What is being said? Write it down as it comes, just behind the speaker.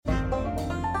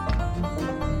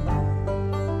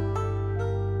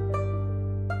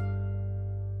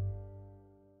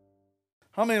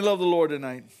How many love the Lord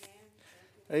tonight?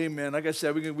 Amen. Like I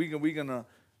said, we're gonna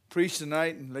preach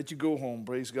tonight and let you go home.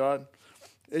 Praise God.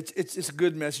 It's a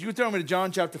good message. You turn me to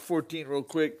John chapter 14 real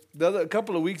quick. A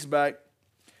couple of weeks back,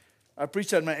 I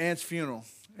preached at my aunt's funeral,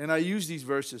 and I used these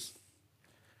verses.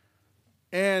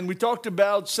 And we talked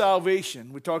about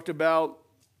salvation. We talked about,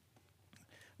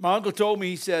 my uncle told me,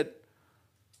 he said,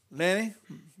 Lenny,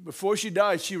 before she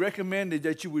died, she recommended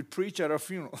that you would preach at our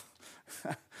funeral.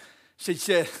 She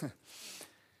said,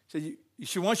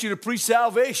 she wants you to preach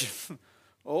salvation.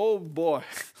 Oh, boy.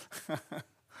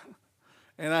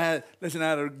 And I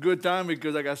had a good time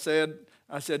because, like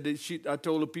I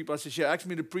told the people, I said, she asked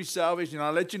me to preach salvation.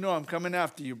 I'll let you know I'm coming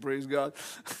after you, praise God.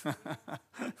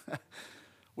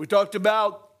 We talked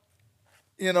about,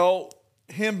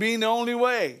 him being the only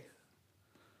way.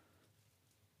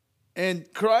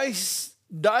 And Christ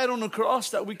died on the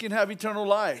cross that we can have eternal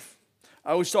life.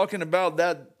 I was talking about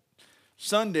that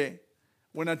Sunday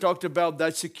when I talked about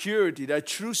that security, that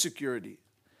true security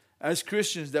as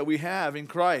Christians that we have in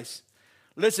Christ.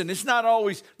 Listen, it's not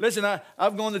always,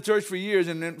 I've gone to church for years,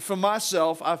 and then for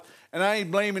myself, and I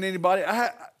ain't blaming anybody,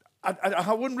 I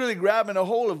wasn't really grabbing a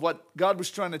hold of what God was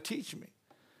trying to teach me.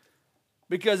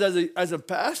 Because as a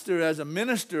pastor, as a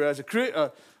minister, as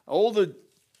a older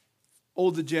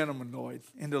gentleman, Lloyd,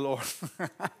 in the Lord,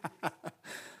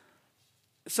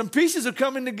 some pieces are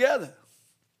coming together.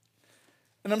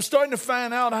 And I'm starting to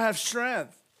find out I have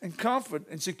strength and comfort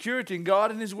and security in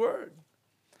God and His Word.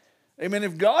 Amen.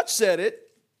 If God said it,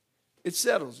 it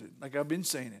settles it, like I've been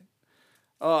saying it.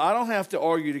 I don't have to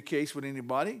argue the case with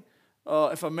anybody.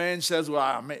 If a man says,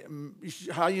 well,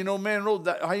 how you know man wrote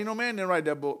that? How you know man didn't write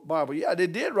that Bible? Yeah, they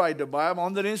did write the Bible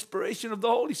under the inspiration of the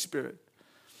Holy Spirit.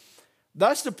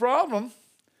 That's the problem.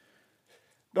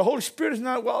 The Holy Spirit is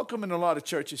not welcome in a lot of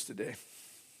churches today.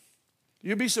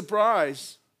 You'd be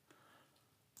surprised.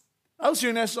 I was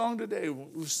hearing that song today,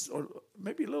 or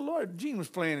maybe Little Lord Gene was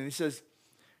playing, and he says,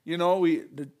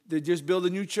 they just built a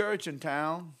new church in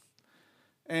town,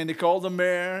 and they called the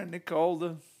mayor, and they called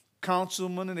the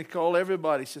councilman, and they called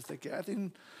everybody. Sister Kathy,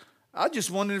 I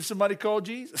just wondered if somebody called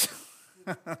Jesus.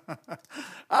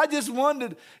 I just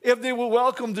wondered if they would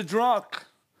welcome the drunk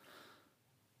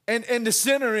and the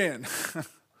sinner in.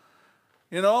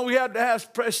 We have to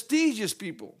have prestigious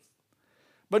people.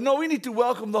 But no, we need to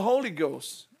welcome the Holy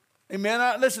Ghost. Amen.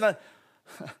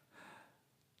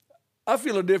 I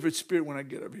feel a different spirit when I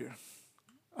get up here.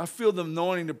 I feel the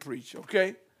anointing to preach,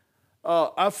 okay?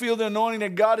 I feel the anointing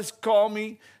that God has called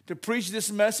me to preach this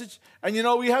message. And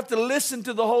we have to listen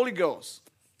to the Holy Ghost.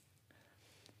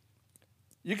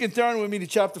 You can turn with me to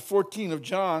chapter 14 of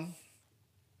John,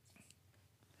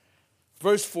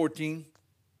 verse 14,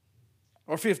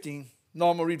 or 15. No,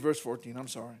 I'm going to read verse 14, I'm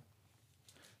sorry,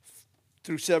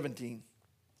 through 17.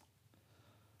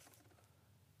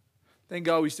 Thank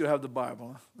God we still have the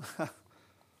Bible. Huh?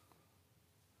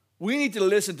 We need to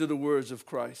listen to the words of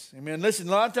Christ. Amen. Listen,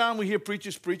 a lot of times we hear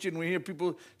preachers preaching, we hear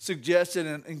people suggesting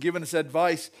and giving us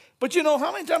advice. But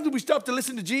how many times do we stop to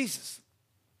listen to Jesus?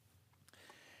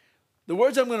 The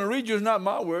words I'm going to read you is not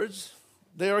my words.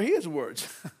 They are His words.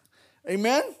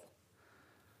 Amen.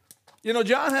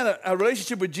 John had a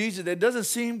relationship with Jesus that doesn't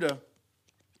seem to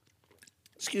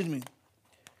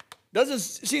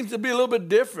be a little bit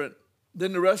different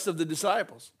than the rest of the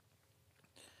disciples.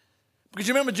 Because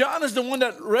you remember, John is the one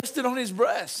that rested on His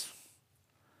breast.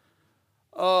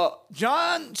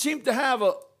 John seemed to have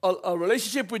a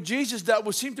relationship with Jesus that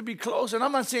would seem to be close. And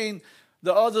I'm not saying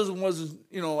the others wasn't,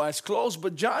 as close,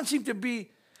 but John seemed to be.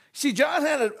 See, John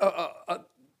had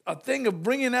a thing of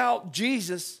bringing out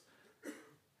Jesus,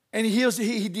 and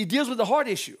he deals with the heart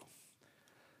issue.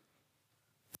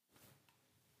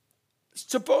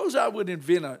 Suppose I would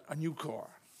invent a new car,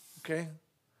 okay?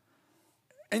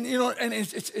 And, and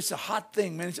it's a hot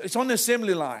thing, man. It's on the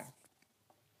assembly line.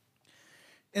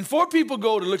 And 4 people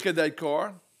go to look at that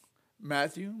car: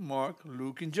 Matthew, Mark,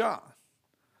 Luke, and John.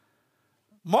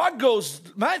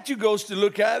 Matthew goes to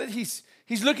look at it. He's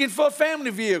looking for a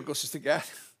family vehicle, Sister Gat.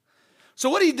 So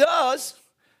what he does,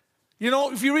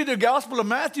 if you read the Gospel of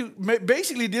Matthew,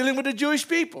 basically dealing with the Jewish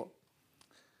people.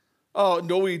 Oh,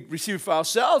 no, we receive it for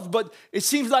ourselves, but it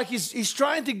seems like he's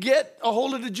trying to get a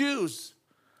hold of the Jews.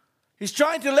 He's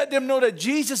trying to let them know that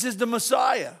Jesus is the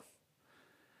Messiah.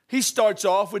 He starts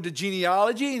off with the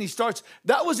genealogy, and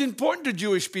that was important to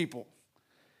Jewish people.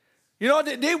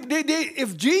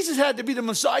 If Jesus had to be the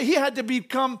Messiah, He had to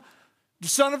become the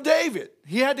son of David.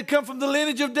 He had to come from the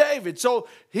lineage of David. So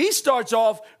he starts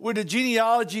off with the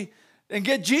genealogy and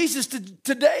get Jesus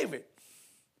to David.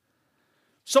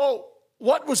 So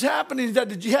what was happening is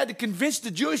that he had to convince the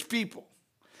Jewish people.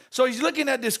 So he's looking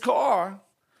at this car,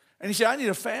 And he said, I need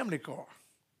a family car.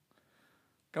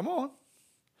 Come on.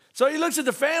 So he looks at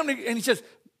the family and he says,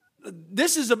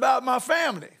 this is about my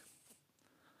family.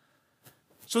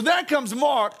 So there comes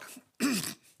Mark.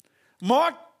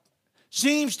 Mark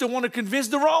seems to want to convince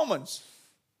the Romans.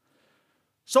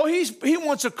 So he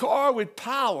wants a car with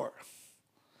power.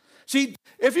 See,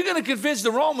 if you're going to convince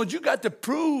the Romans, you got to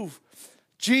prove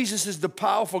Jesus is the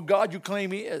powerful God you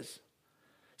claim he is.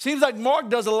 Seems like Mark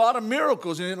does a lot of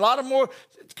miracles and a lot of more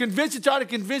try to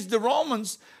convince the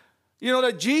Romans,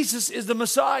 that Jesus is the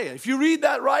Messiah. If you read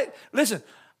that right, listen,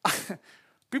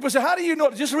 people say, how do you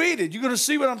know? Just read it. You're going to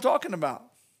see what I'm talking about.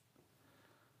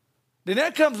 Then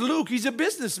there comes Luke. He's a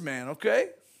businessman, okay?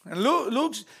 And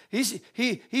Luke's,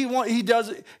 he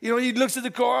does, he looks at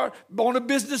the car on a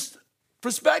business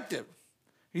perspective.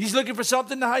 He's looking for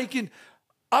something how he can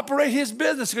operate his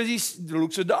business because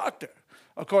Luke's a doctor,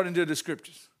 according to the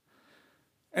scriptures.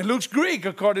 And Luke's Greek,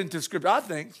 according to the scripture, I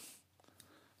think.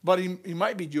 But he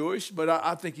might be Jewish, but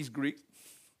I think he's Greek.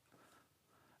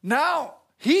 Now,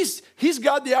 he's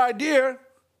got the idea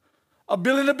of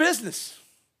building a business.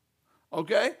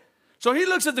 Okay? So he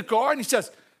looks at the car and he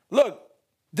says, look,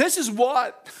 this is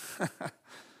what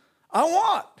I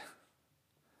want.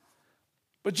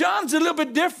 But John's a little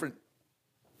bit different.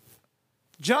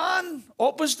 John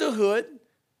opens the hood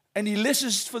and he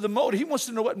listens for the motor. He wants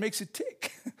to know what makes it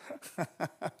tick.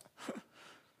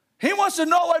 He wants to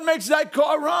know what makes that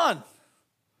car run.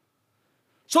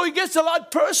 So he gets a lot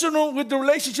personal with the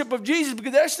relationship of Jesus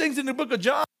because there's things in the book of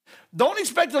John. Don't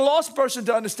expect a lost person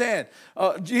to understand.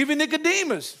 Even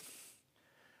Nicodemus.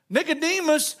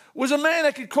 Nicodemus was a man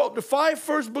that could quote the 5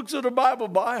 first books of the Bible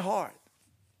by heart.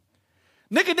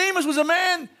 Nicodemus was a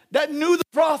man that knew the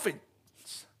prophets.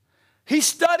 He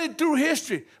studied through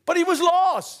history, but he was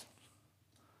lost.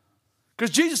 Because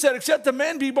Jesus said, except a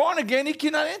man be born again, he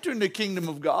cannot enter into the kingdom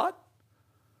of God.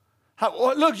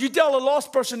 Look, you tell a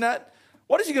lost person that,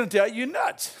 what is he going to tell you? You're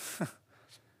nuts.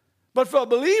 But for a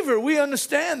believer, we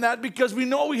understand that because we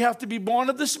know we have to be born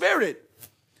of the Spirit.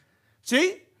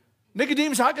 See?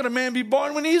 Nicodemus, how can a man be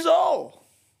born when he's old?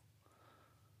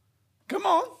 Come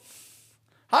on.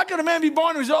 How can a man be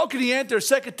born when he's old? Can he enter a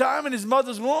second time in his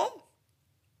mother's womb?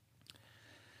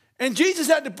 And Jesus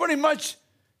had to pretty much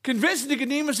convince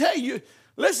Nicodemus, hey,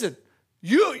 listen,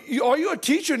 are you a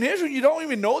teacher in Israel? You don't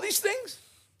even know these things?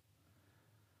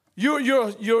 You're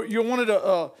one of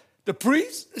the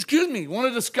priests, one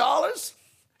of the scholars.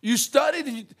 You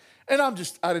studied, and I'm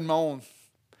just out in my own.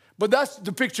 But that's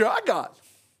the picture I got.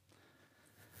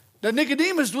 That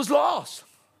Nicodemus was lost.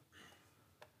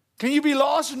 Can you be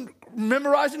lost in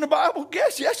memorizing the Bible?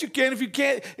 Yes, you can. If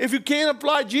you can't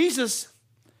apply Jesus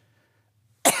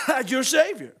as your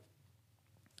Savior.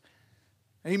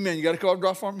 Amen. You got a call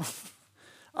drop for me?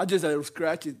 I just had to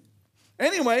scratch it.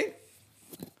 Anyway,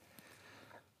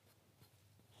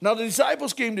 now the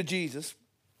disciples came to Jesus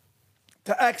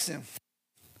to ask him.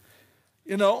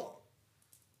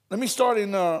 Let me start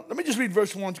in. Let me just read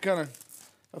verse 1 to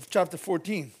of chapter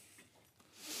 14.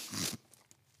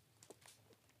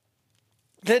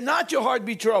 Let not your heart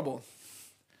be troubled.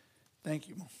 Thank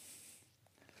you.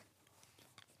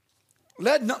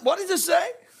 What does it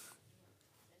say?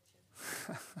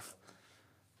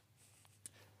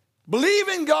 Believe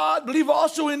in God, believe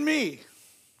also in me.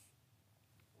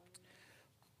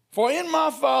 For in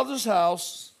my Father's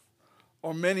house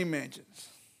are many mansions.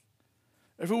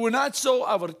 If it were not so,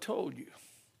 I would have told you.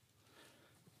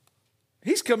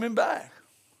 He's coming back.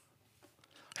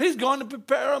 He's going to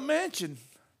prepare a mansion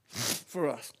for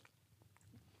us.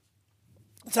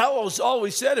 That's how I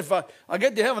always said, if I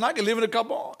get to heaven, I can live in a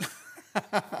couple on.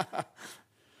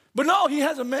 But no, he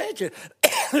has a mansion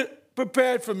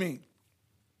prepared for me.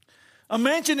 A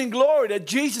mansion in glory that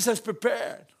Jesus has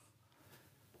prepared.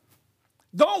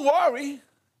 Don't worry.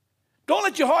 Don't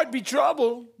let your heart be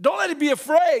troubled. Don't let it be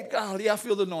afraid. Golly, I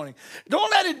feel the anointing. Don't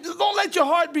let your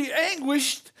heart be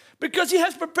anguished because he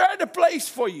has prepared a place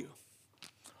for you.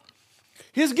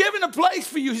 He's given a place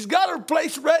for you. He's got a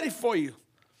place ready for you.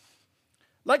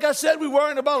 Like I said, we're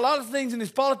worrying about a lot of things in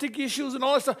these politics issues and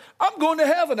all that stuff. I'm going to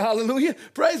heaven, hallelujah.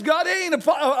 Praise God. There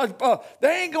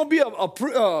ain't going to be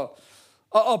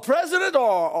a president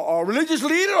or a religious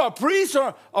leader or a priest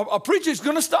or a preacher is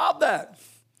going to stop that.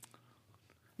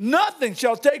 Nothing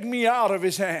shall take me out of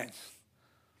his hands.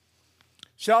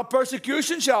 Shall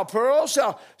persecution, shall peril,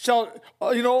 shall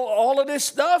all of this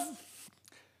stuff,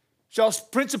 shall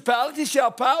principalities,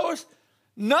 shall powers,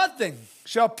 nothing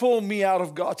shall pull me out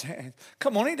of God's hand.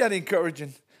 Come on, ain't that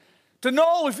encouraging? To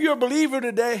know if you're a believer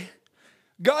today,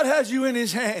 God has you in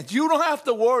his hands. You don't have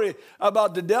to worry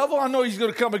about the devil. I know he's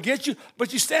going to come against you,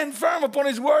 but you stand firm upon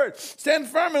his word. Stand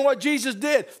firm in what Jesus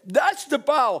did. That's the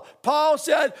power. Paul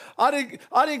said, I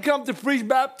didn't come to preach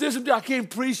baptism. I came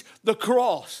to preach the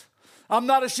cross. I'm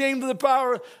not ashamed of the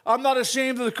power. I'm not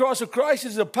ashamed of the cross of Christ.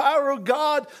 It's the power of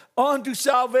God unto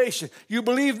salvation. You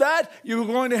believe that? You're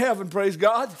going to heaven, praise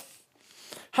God.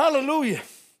 Hallelujah.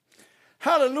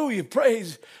 Hallelujah.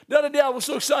 Praise. The other day I was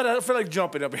so excited I felt like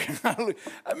jumping up here.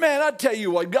 Man, I tell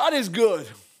you what, God is good.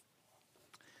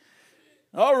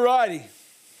 All righty.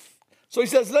 So he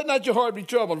says, let not your heart be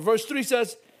troubled. Verse 3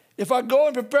 says, if I go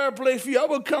and prepare a place for you, I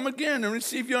will come again and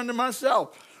receive you unto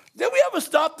myself. Did we ever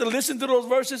stop to listen to those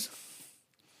verses?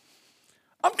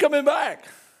 I'm coming back.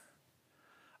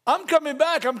 I'm coming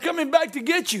back. I'm coming back to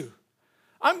get you.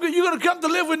 You're going to come to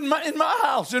live in my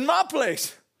house, in my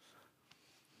place.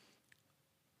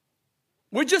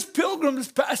 We're just pilgrims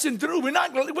passing through. We're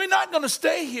not going to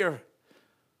stay here.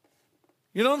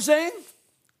 You know what I'm saying?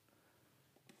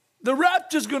 The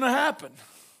rapture's going to happen.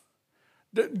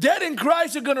 The dead in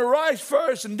Christ are going to rise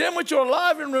first, and them which are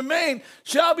alive and remain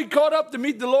shall be caught up to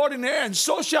meet the Lord in the air, and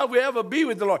so shall we ever be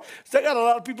with the Lord. So I got a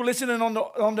lot of people listening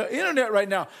on the internet right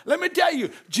now. Let me tell you,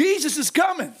 Jesus is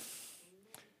coming.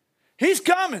 He's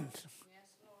coming.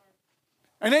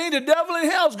 And ain't the devil in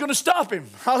hell is going to stop him.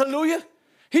 Hallelujah.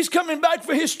 He's coming back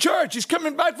for his church. He's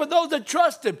coming back for those that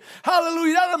trust him.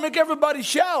 Hallelujah. That'll make everybody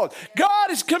shout. God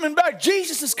is coming back.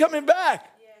 Jesus is coming back.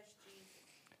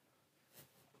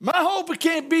 My hope, it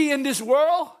can't be in this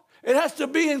world. It has to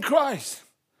be in Christ.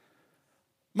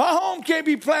 My home can't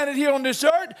be planted here on this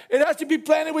earth. It has to be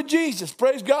planted with Jesus.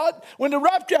 Praise God. When the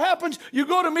rapture happens, you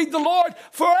go to meet the Lord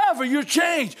forever. You're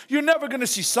changed. You're never going to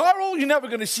see sorrow. You're never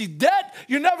going to see death.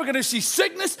 You're never going to see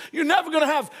sickness. You're never going to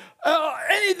have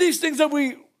any of these things that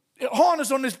we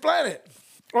harness on this planet,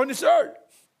 on this earth.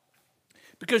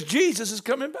 Because Jesus is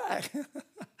coming back.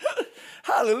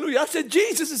 Hallelujah. I said,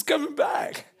 Jesus is coming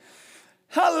back.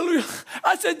 Hallelujah.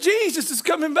 I said, Jesus is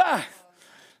coming back.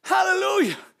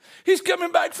 Hallelujah. He's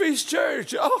coming back for his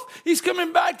church. Oh, he's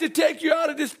coming back to take you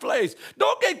out of this place.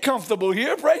 Don't get comfortable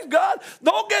here, praise God.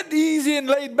 Don't get easy and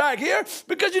laid back here,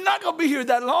 because you're not going to be here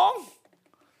that long.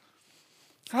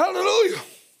 Hallelujah.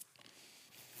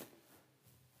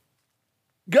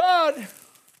 God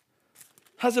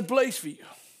has a place for you.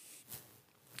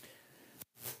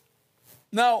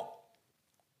 Now,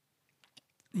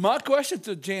 my question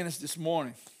to Janice this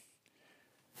morning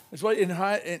is what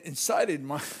incited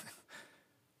my...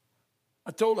 I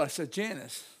told her, I said,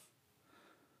 Janice,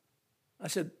 I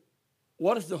said,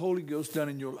 what has the Holy Ghost done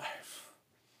in your life?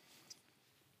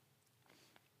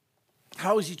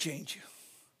 How has he changed you?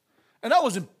 And I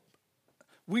wasn't,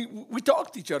 we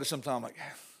talked to each other sometime like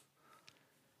that.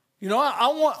 You know, I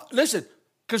want, listen,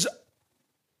 because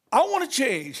I want to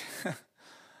change.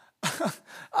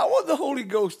 I want the Holy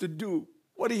Ghost to do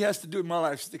what he has to do in my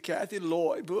life. Sister Kathy,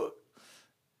 Lloyd, but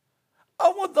I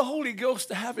want the Holy Ghost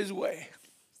to have his way.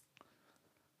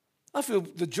 I feel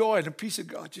the joy and the peace of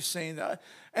God just saying that.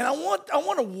 And I want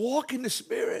to walk in the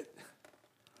Spirit.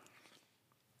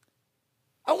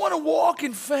 I want to walk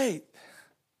in faith.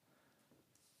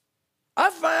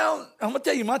 I'm going to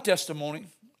tell you my testimony.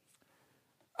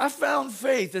 I found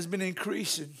faith has been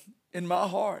increasing in my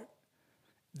heart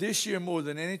this year more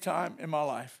than any time in my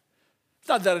life. It's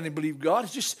not that I didn't believe God.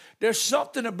 It's just there's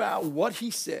something about what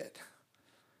he said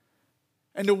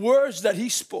and the words that he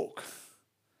spoke.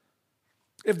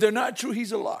 If they're not true,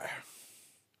 he's a liar.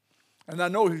 And I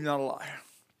know he's not a liar.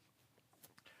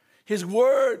 His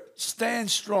word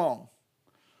stands strong.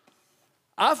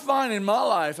 I find in my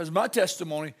life, as my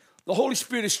testimony, the Holy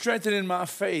Spirit is strengthening my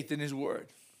faith in his word.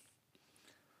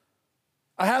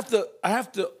 I have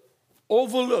to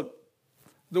overlook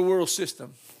the world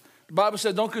system. The Bible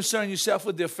says, don't concern yourself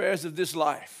with the affairs of this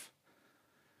life.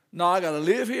 No, I got to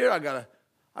live here. I got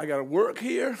to work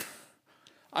here.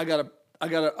 I got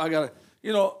to,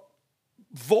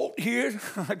 vote here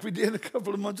like we did a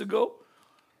couple of months ago.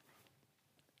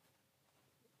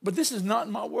 But this is not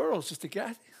my world, Sister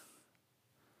Kathy.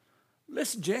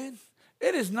 Listen, Jan,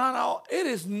 this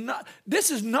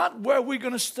is not where we're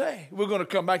going to stay. We're going to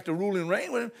come back to rule and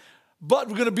reign with him, but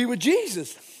we're going to be with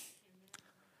Jesus.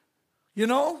 You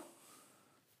know?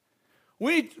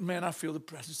 I feel the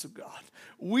presence of God.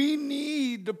 We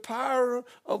need the power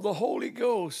of the Holy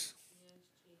Ghost.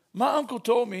 My uncle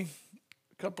told me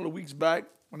a couple of weeks back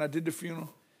when I did the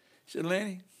funeral, he said,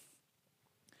 Lenny, he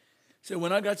said,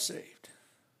 when I got saved,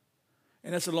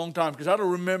 and that's a long time because I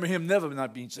don't remember him never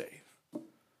not being saved.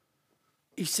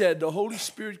 He said, the Holy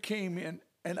Spirit came in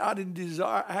and I didn't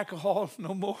desire alcohol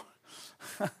no more.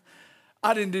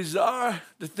 I didn't desire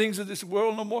the things of this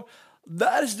world no more.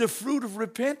 That is the fruit of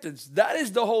repentance. That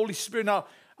is the Holy Spirit. Now,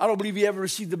 I don't believe he ever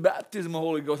received the baptism of the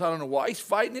Holy Ghost. I don't know why he's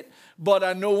fighting it, but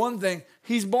I know one thing.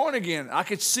 He's born again. I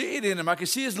could see it in him. I could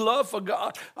see his love for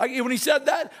God. When he said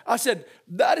that, I said,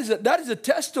 that is a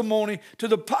testimony to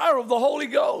the power of the Holy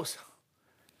Ghost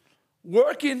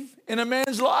working in a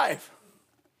man's life.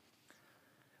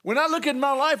 When I look at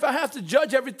my life, I have to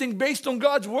judge everything based on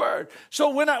God's word. So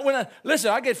when I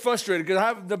listen, I get frustrated because I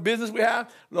have the business we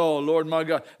have. Oh, Lord, my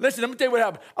God. Listen, let me tell you what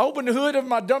happened. I opened the hood of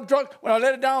my dump truck. When I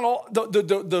let it down,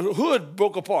 the hood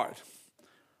broke apart.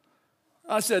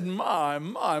 I said, my.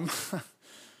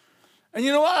 And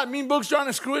you know what? Me and Boog's trying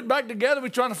to screw it back together. We're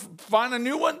trying to find a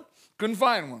new one. Couldn't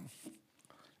find one.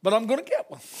 But I'm going to get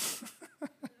one.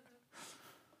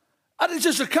 It's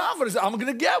just a confidence. I'm going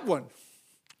to get one.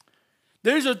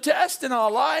 There's a test in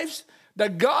our lives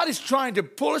that God is trying to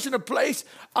pull us in a place.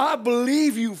 I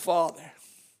believe you, Father.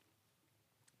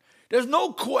 There's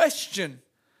no question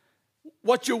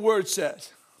what your word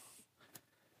says.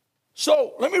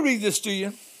 So let me read this to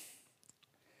you.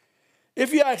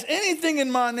 If you ask anything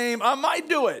in my name, I might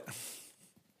do it.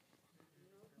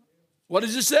 What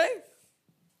does it say?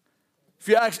 If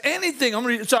you ask anything, I'm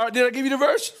reading. Sorry, did I give you the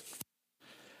verse?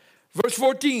 Verse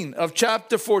 14 of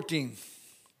chapter 14.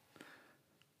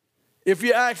 If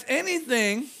you ask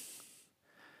anything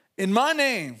in my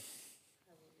name,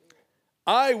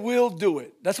 I will do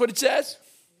it. That's what it says?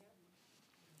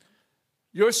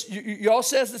 Y'all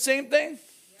says the same thing?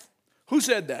 Who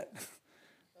said that?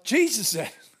 Jesus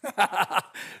said it.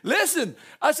 Listen,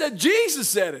 I said Jesus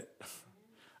said it.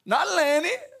 Not Lanny.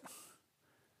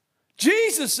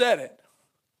 Jesus said it.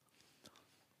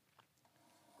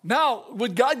 Now,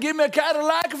 would God give me a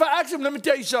Cadillac if I asked him? Let me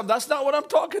tell you something. That's not what I'm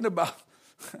talking about.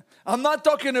 I'm not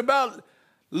talking about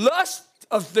lust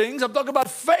of things. I'm talking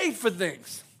about faith for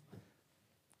things.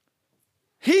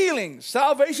 Healing,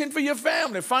 salvation for your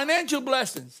family, financial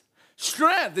blessings,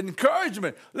 strength,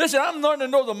 encouragement. Listen, I'm learning to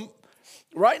know them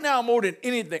right now more than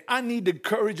anything. I need the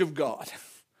courage of God.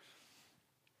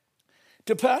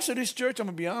 To pastor this church, I'm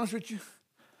going to be honest with you.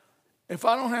 If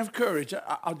I don't have courage,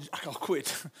 I'll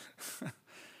quit.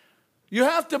 You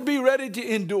have to be ready to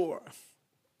endure.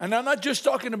 And I'm not just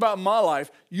talking about my life,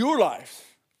 your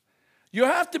life. You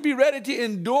have to be ready to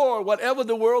endure whatever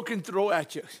the world can throw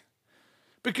at you.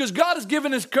 Because God has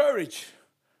given us courage.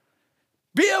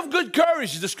 Be of good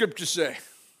courage, the scriptures say.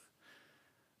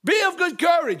 Be of good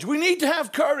courage. We need to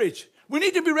have courage. We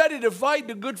need to be ready to fight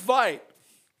the good fight.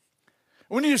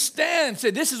 We need to stand and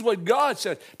say, this is what God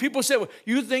said. People say, well,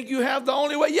 you think you have the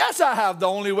only way? Yes, I have the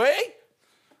only way.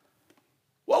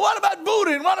 Well, what about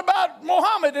Buddha, and what about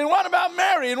Muhammad, and what about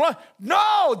Mary?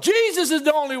 No, Jesus is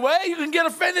the only way. You can get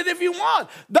offended if you want.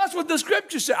 That's what the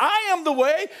scriptures say. I am the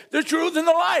way, the truth, and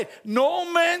the light.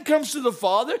 No man comes to the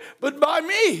Father but by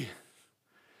me.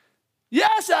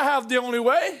 Yes, I have the only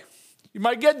way. You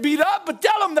might get beat up, but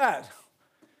tell them that.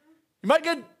 You might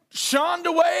get shunned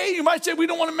away. You might say, we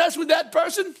don't want to mess with that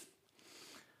person.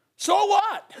 So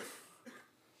what?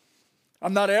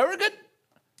 I'm not arrogant.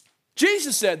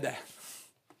 Jesus said that.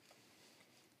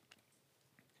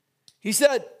 He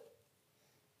said,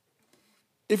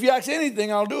 if you ask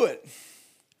anything, I'll do it.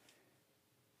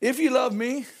 If you love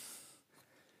me,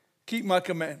 keep my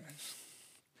commandments.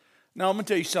 Now, I'm going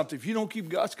to tell you something. If you don't keep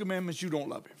God's commandments, you don't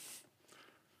love him.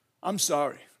 I'm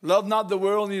sorry. Love not the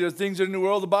world, neither the things that are in the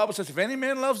world. The Bible says, if any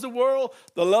man loves the world,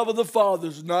 the love of the Father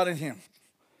is not in him.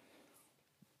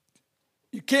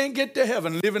 You can't get to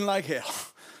heaven living like hell.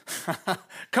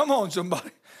 Come on,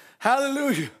 somebody.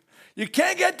 Hallelujah. You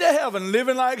can't get to heaven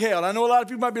living like hell. I know a lot of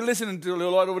people might be listening to the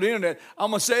Lord over the internet.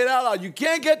 I'm going to say it out loud. You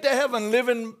can't get to heaven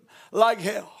living like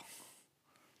hell.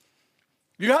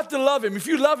 You have to love him. If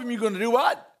you love him, you're going to do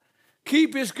what?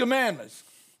 Keep his commandments.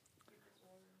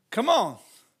 Come on.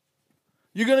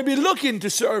 You're going to be looking to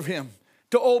serve him,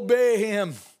 to obey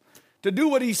him, to do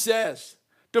what he says,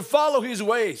 to follow his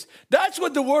ways. That's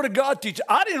what the Word of God teaches.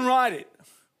 I didn't write it.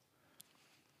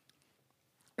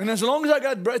 And as long as I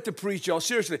got breath to preach, y'all,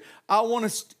 seriously, I want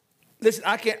to, listen,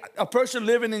 a person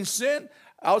living in sin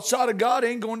outside of God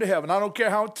ain't going to heaven. I don't care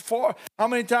how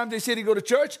many times they said he go to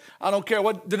church. I don't care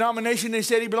what denomination they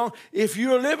said he belonged. If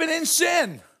you're living in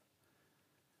sin,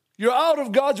 you're out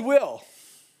of God's will.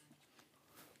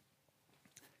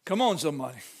 Come on,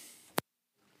 somebody.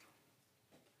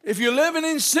 If you're living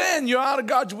in sin, you're out of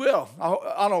God's will.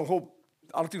 I don't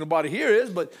think nobody here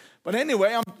is, but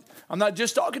anyway, I'm not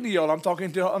just talking to y'all. I'm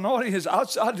talking to an audience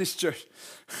outside this church.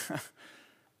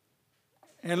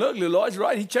 And look, the Lord's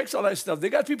right. He checks all that stuff. They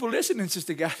got people listening,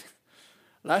 Sister Gat.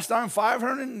 Last time,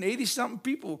 580-something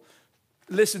people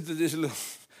listened to this little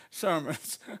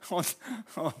sermons on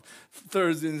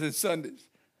Thursdays and Sundays.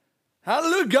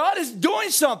 Hallelujah. God is doing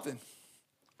something.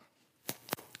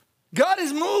 God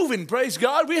is moving, praise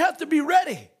God. We have to be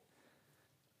ready.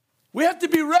 We have to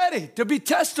be ready to be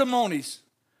testimonies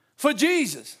for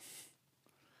Jesus.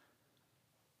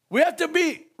 We have to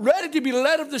be ready to be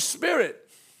led of the Spirit.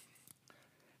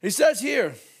 He says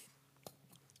here,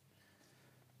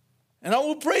 and I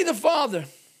will pray the Father,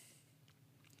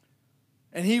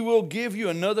 and he will give you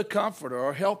another comforter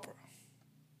or helper,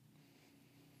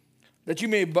 that he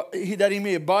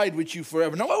may abide with you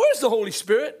forever. Now, where's the Holy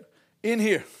Spirit? In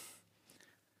here.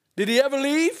 Did he ever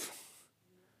leave?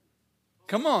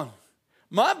 Come on.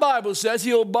 My Bible says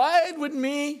he'll abide with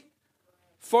me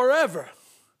forever.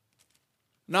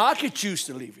 Now, I could choose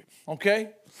to leave him,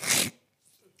 okay?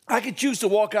 I could choose to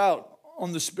walk out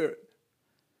on the Spirit.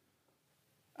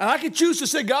 And I could choose to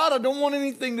say, God, I don't want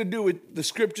anything to do with the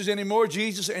Scriptures anymore,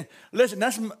 Jesus. And listen,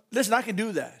 I can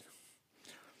do that.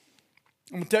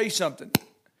 I'm going to tell you something.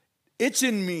 It's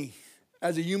in me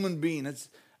as a human being as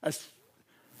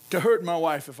to hurt my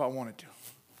wife if I wanted to.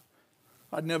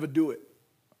 I'd never do it.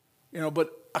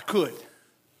 But I could.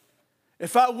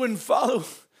 If I wouldn't follow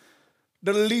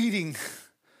the leading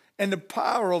and the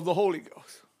power of the Holy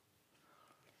Ghost.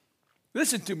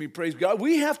 Listen to me, praise God.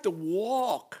 We have to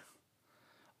walk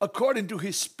according to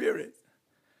his Spirit.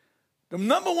 The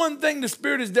number one thing the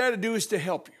Spirit is there to do is to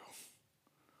help you.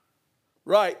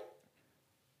 Right?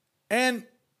 And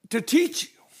to teach you.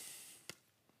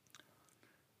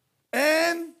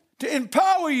 And to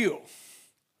empower you.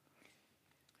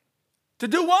 To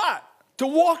do what? To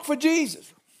walk for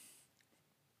Jesus.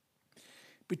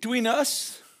 Between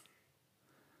us,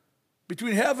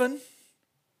 between heaven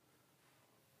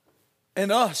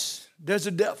and us, there's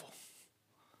a devil.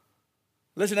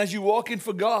 Listen, as you walk in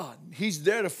for God, he's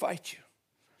there to fight you.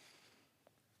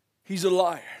 He's a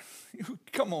liar.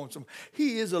 Come on, somebody.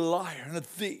 He is a liar and a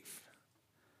thief.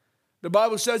 The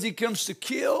Bible says he comes to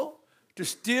kill, to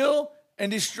steal, and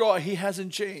destroy. He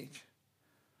hasn't changed.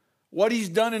 What he's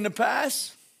done in the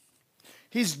past,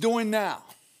 he's doing now.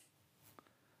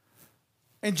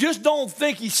 And just don't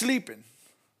think he's sleeping.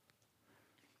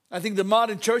 I think the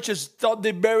modern church has thought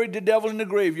they buried the devil in the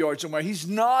graveyard somewhere. He's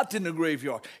not in the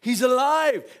graveyard. He's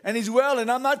alive and he's well. And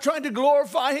I'm not trying to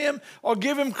glorify him or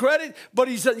give him credit, but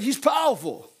he's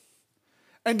powerful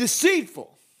and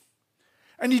deceitful.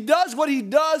 And he does what he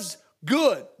does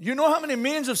good. You know how many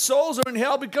millions of souls are in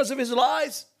hell because of his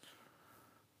lies?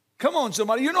 Come on,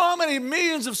 somebody. You know how many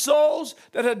millions of souls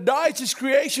that had died since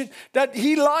creation that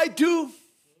he lied to?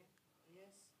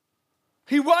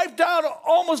 He wiped out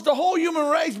almost the whole human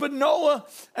race but Noah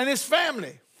and his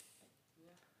family.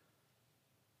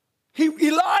 He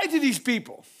lied to these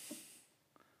people.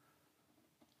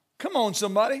 Come on,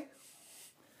 somebody.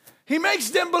 He makes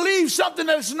them believe something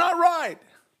that's not right.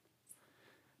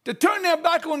 To turn their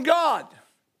back on God.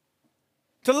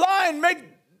 To lie and make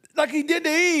like he did to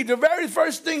Eve. The very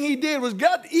first thing he did was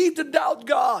get Eve to doubt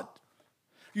God.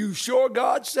 You sure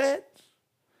God said?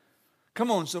 Come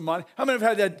on, somebody. How many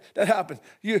have had that happen?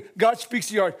 God speaks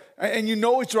to your heart, and you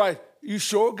know it's right. You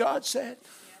sure God said?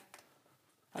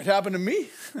 Yeah. That happened to me.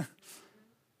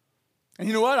 And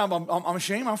you know what? I'm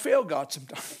ashamed. I fail God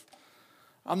sometimes.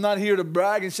 I'm not here to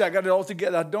brag and say I got it all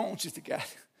together. I don't, Sister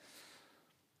Cat.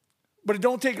 But it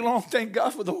don't take long. Thank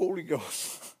God for the Holy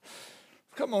Ghost.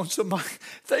 Come on, somebody.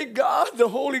 Thank God the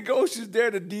Holy Ghost is there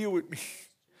to deal with me.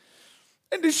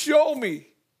 And to show me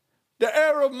the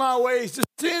error of my ways, the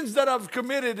sins that I've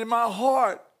committed in my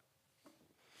heart.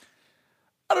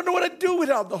 I don't know what I'd do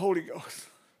without the Holy Ghost.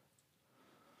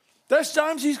 There's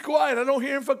times he's quiet. I don't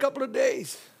hear him for a couple of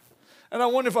days. And I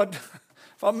wonder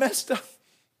if I messed up.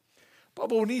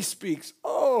 But when he speaks,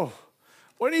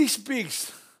 when he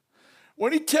speaks,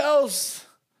 when he tells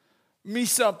me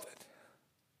something.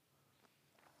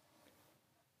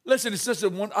 Listen, it's just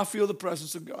I feel the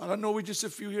presence of God. I know we're just a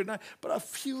few here tonight, but I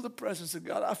feel the presence of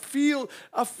God. I feel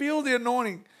the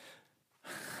anointing.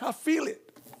 I feel it.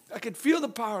 I can feel the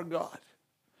power of God.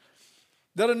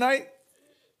 The other night,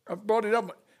 I brought it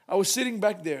up. I was sitting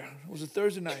back there. It was a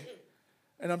Thursday night.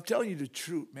 And I'm telling you the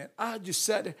truth, man. I just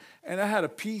sat there, and I had a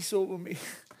peace over me.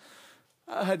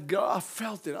 I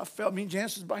felt it. Me and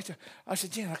Janice was by there. I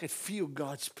said, Jan, I could feel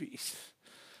God's peace.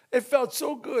 It felt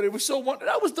so good. It was so wonderful.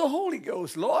 That was the Holy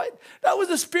Ghost, Lord. That was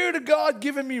the Spirit of God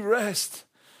giving me rest.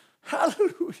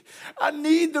 Hallelujah. I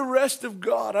need the rest of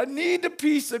God. I need the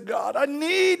peace of God. I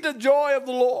need the joy of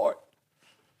the Lord.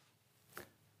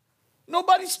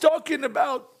 Nobody's talking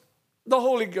about the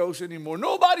Holy Ghost anymore.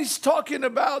 Nobody's talking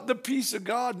about the peace of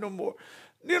God no more.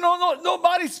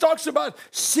 Nobody talks about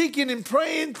seeking and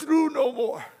praying through no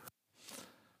more.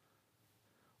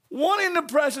 wanting the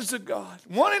presence of God,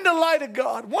 wanting the light of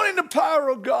God, wanting the power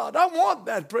of God. I want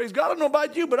that, praise God. I don't know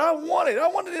about you, but I want it. I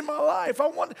want it in my life. I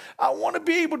want to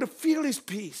be able to feel his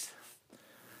peace.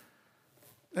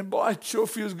 And boy, it sure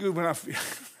feels good when I feel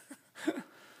it.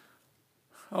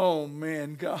 Oh,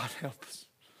 man, God help us.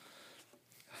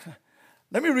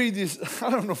 Let me read this. I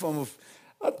don't know if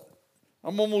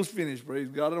I'm almost finished, praise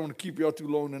God. I don't want to keep y'all too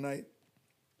long tonight.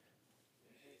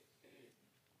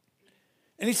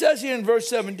 And he says here in verse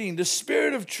 17, the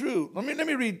Spirit of truth. Let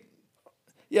me read.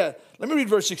 Yeah, let me read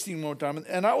verse 16 one more time.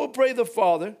 And I will pray the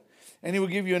Father, and he will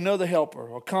give you another helper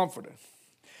or comforter,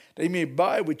 that he may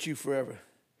abide with you forever.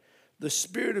 The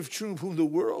Spirit of truth, whom the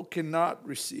world cannot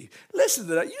receive. Listen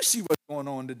to that. You see what's going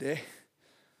on today.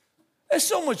 There's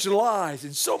so much lies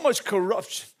and so much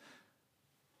corruption.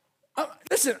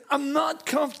 Listen, I'm not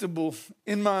comfortable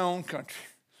in my own country.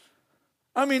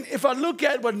 I mean, if I look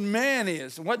at what man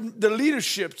is, what the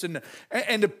leaderships and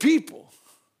the people,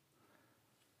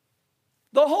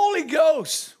 the Holy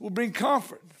Ghost will bring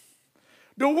comfort.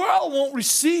 The world won't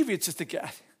receive it, Sister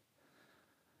Kathy.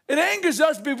 It angers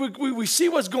us because we see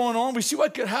what's going on. We see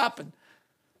what could happen.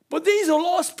 But these are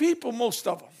lost people, most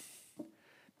of them.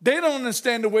 They don't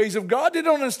understand the ways of God. They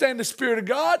don't understand the Spirit of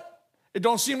God. It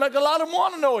don't seem like a lot of them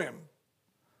want to know him.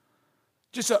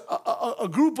 Just a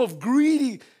group of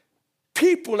greedy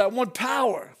people that want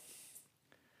power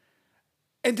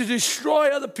and to destroy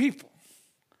other people.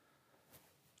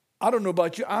 I don't know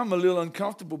about you. I'm a little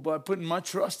uncomfortable by putting my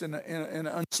trust in an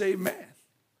unsaved man.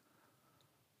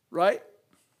 Right?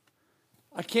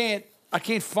 I can't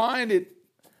find it.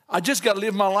 I just got to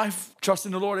live my life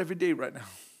trusting the Lord every day right now.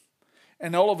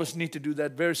 And all of us need to do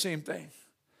that very same thing.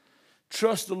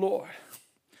 Trust the Lord.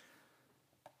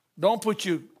 Don't put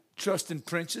your trust in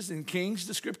princes and kings,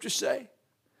 the scriptures say,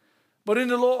 but in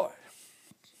the Lord.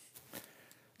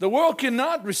 The world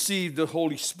cannot receive the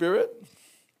Holy Spirit.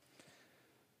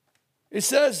 It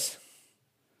says,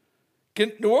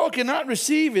 the world cannot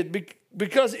receive it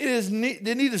because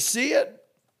they neither see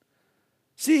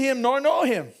him nor know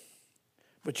him.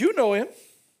 But you know him.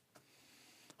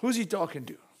 Who's he talking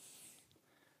to?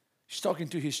 He's talking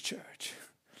to his church.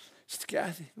 Sister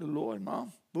Kathy, the Lord,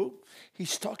 Mom, Boo.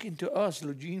 He's talking to us,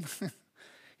 Eugene.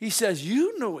 He says,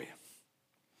 you know him.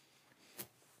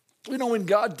 You know, when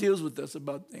God deals with us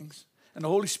about things and the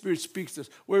Holy Spirit speaks to us,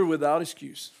 we're without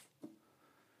excuse.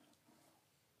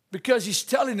 Because he's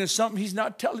telling us something he's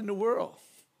not telling the world.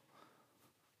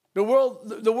 The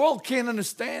world can't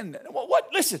understand that. What?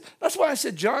 Listen, that's why I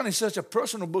said John is such a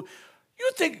personal book.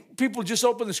 You think people just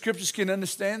open the scriptures can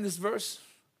understand this verse?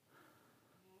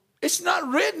 It's not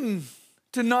written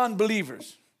to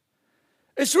non-believers.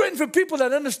 It's written for people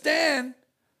that understand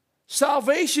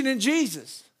salvation in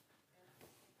Jesus.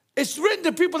 It's written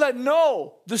to people that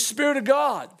know the Spirit of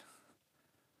God.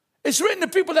 It's written to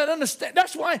people that understand.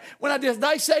 That's why when I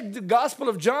dissect the Gospel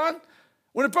of John,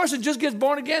 when a person just gets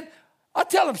born again, I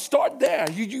tell them, start there.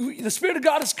 The Spirit of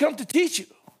God has come to teach you.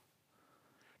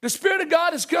 The Spirit of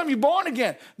God has come, you're born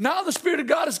again. Now the Spirit of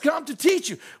God has come to teach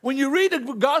you. When you read the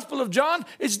Gospel of John,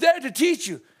 it's there to teach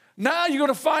you. Now you're going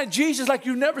to find Jesus like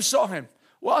you never saw him.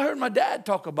 Well, I heard my dad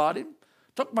talk about him.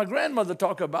 My grandmother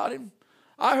talk about him.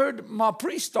 I heard my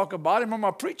priest talk about him or my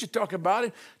preacher talk about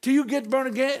him. Till you get born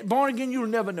again, you'll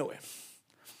never know him.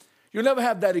 You'll never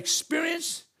have that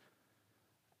experience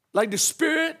like the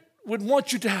Spirit would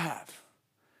want you to have.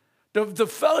 The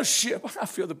fellowship, I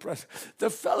feel the presence. The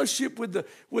fellowship with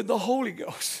the Holy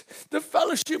Ghost. The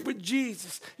fellowship with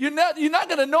Jesus. You're not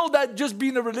going to know that just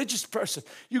being a religious person.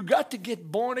 You got to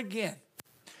get born again.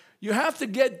 You have to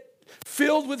get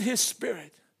filled with his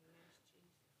Spirit.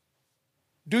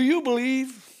 Do you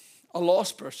believe a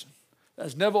lost person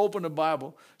that's never opened the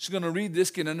Bible is going to read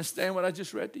this, can understand what I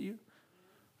just read to you?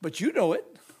 But you know it.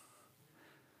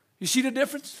 You see the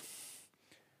difference?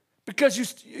 Because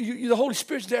the Holy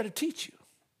Spirit's there to teach you.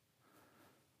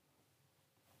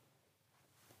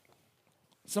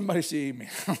 Somebody say amen.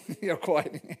 You're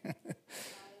quiet.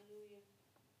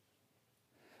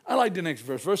 I like the next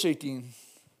verse. Verse 18.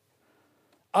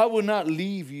 I will not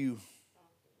leave you.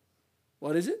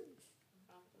 What is it?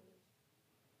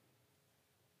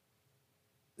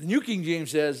 The New King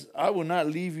James says, I will not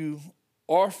leave you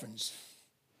orphans.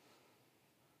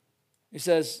 He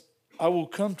says, I will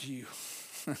come to you.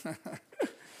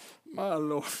 My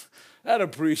Lord, that'll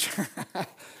preach.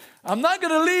 I'm not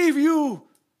going to leave you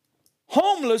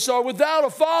homeless or without a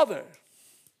father.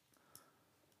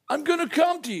 I'm going to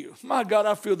come to you. My God,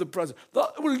 I feel the presence.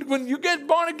 When you get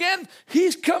born again,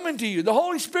 he's coming to you. The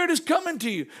Holy Spirit is coming to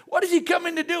you. What is he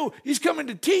coming to do? He's coming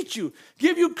to teach you,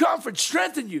 give you comfort,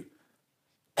 strengthen you.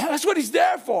 That's what he's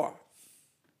there for.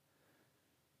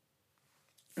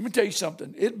 Let me tell you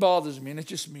something. It bothers me, and it's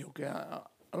just me, okay? I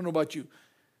don't know about you.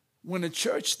 When the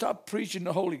church stopped preaching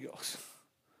the Holy Ghost,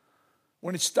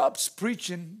 when it stops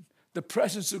preaching the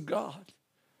presence of God,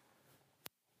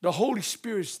 the Holy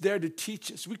Spirit's there to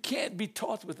teach us. We can't be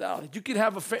taught without it. You can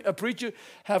have a preacher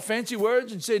have fancy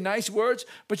words and say nice words,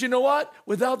 but you know what?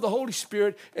 Without the Holy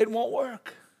Spirit, it won't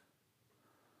work.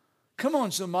 Come on,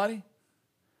 somebody.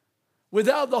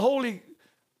 Without the Holy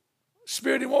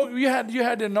Spirit, it won't. You had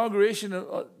the inauguration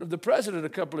of the president a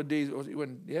couple of days,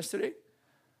 yesterday?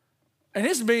 And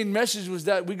his main message was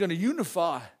that we're going to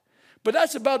unify. But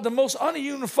that's about the most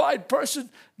ununified person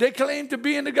they claim to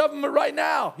be in the government right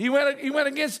now. He went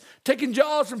against taking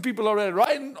jobs from people already,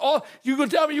 right? And you going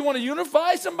to tell me you want to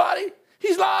unify somebody?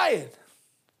 He's lying.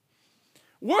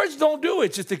 Words don't do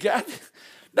it, Sister Cat.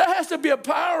 There has to be a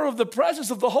power of the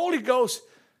presence of the Holy Ghost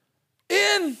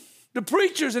in the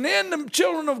preachers and in the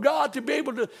children of God to be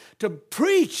able to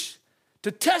preach,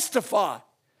 to testify,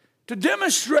 to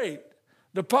demonstrate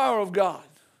the power of God.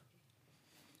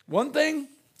 One thing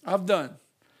I've done,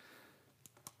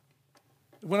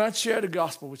 when I share the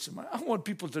gospel with somebody, I want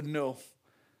people to know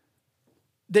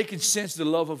they can sense the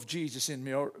love of Jesus in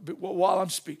me while I'm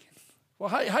speaking. Well,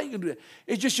 how you going to do that?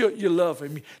 It's just your love for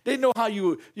me. They know how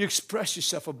you express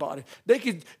yourself about it.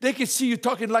 They can see you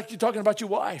talking like you're talking about your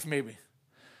wife, maybe.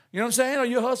 You know what I'm saying? Or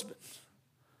your husband.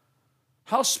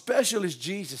 How special is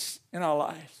Jesus in our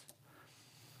lives?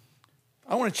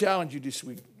 I want to challenge you this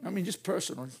week. I mean, just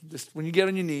personal. Just when you get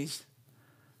on your knees,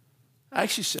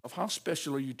 ask yourself, how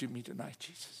special are you to me tonight,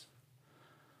 Jesus?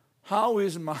 How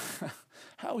is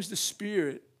the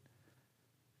Spirit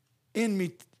in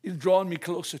me drawing me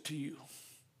closer to you?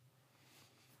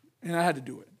 And I had to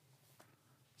do it.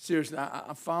 Seriously,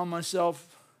 I found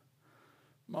myself,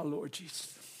 my Lord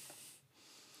Jesus.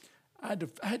 I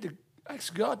had to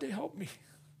ask God to help me.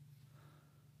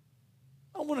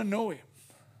 I want to know Him.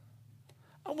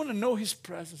 I want to know His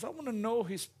presence. I want to know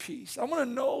His peace. I want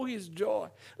to know His joy.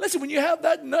 Listen, when you have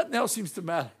that, nothing else seems to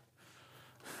matter.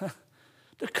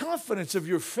 The confidence of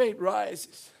your faith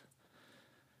rises.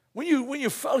 When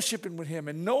you're fellowshipping with Him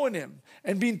and knowing Him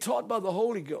and being taught by the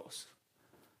Holy Ghost,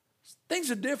 things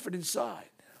are different inside.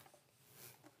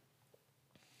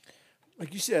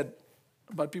 Like you said,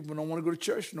 about people who don't want to go to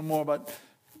church no more, about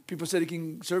people say they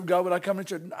can serve God without coming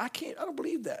to church. I don't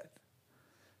believe that.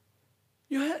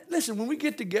 Listen, when we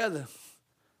get together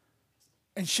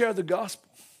and share the gospel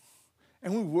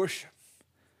and we worship,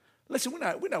 listen, we're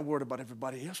not worried about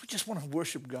everybody else. We just want to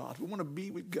worship God. We want to be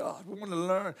with God. We want to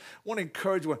learn. We want to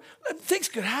encourage one. Things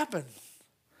could happen.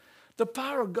 The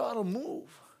power of God will move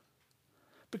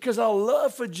because our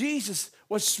love for Jesus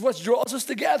was what draws us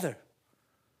together.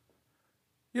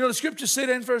 You know, the scriptures say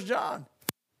that in 1 John.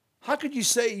 How could you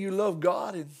say you love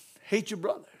God and hate your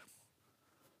brother?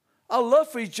 Our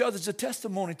love for each other is a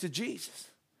testimony to Jesus.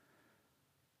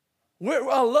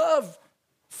 Our love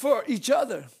for each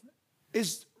other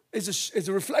is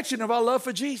a reflection of our love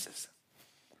for Jesus.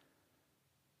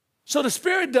 So the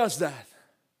Spirit does that.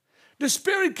 The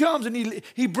Spirit comes and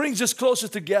He brings us closer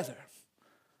together.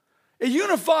 It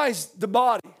unifies the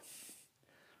body.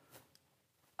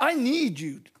 I need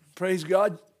you, praise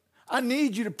God. I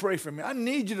need you to pray for me. I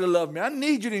need you to love me. I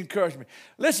need you to encourage me.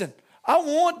 Listen, I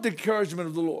want the encouragement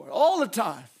of the Lord all the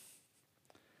time.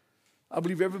 I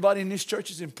believe everybody in this church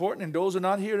is important, and those who are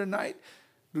not here tonight,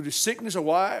 due to sickness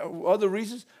or other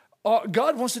reasons,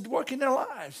 God wants to work in their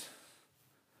lives.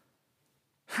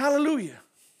 Hallelujah.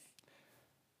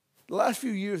 The last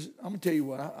few years, I'm going to tell you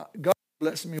what, God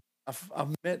blessed me.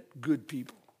 I've met good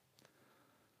people.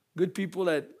 Good people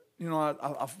that, you know,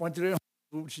 I went to their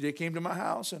home. They came to my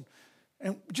house and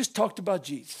just talked about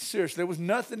Jesus. Seriously, there was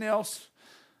nothing else.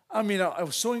 I mean, I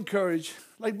was so encouraged.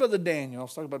 Like Brother Daniel. I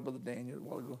was talking about Brother Daniel a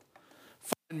while ago.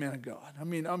 Fine man of God. I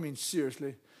mean,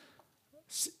 seriously.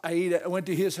 I went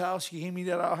to his house. He came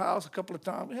at our house a couple of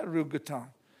times. We had a real good time.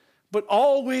 But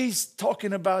always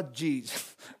talking about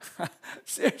Jesus.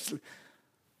 Seriously.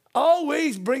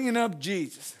 Always bringing up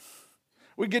Jesus.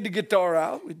 We'd get the guitar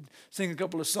out. We'd sing a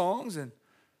couple of songs. And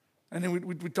then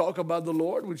we'd talk about the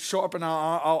Lord. We'd sharpen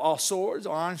our swords.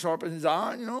 Our iron sharpens his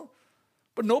iron, you know.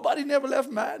 But nobody never left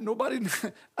mad. Nobody.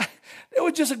 It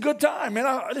was just a good time,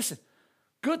 man. Listen,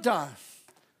 good time.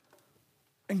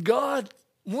 And God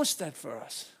wants that for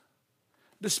us.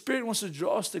 The Spirit wants to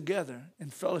draw us together in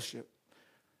fellowship.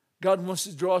 God wants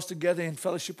to draw us together in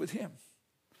fellowship with Him.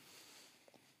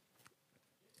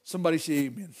 Somebody say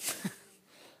amen.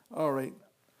 All right.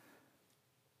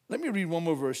 Let me read one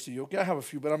more verse to you. Okay, I have a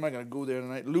few, but I'm not going to go there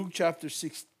tonight. Luke chapter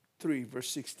 3, verse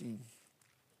 16.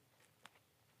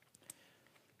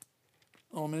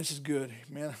 Oh, man, this is good,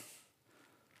 man.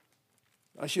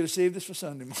 I should have saved this for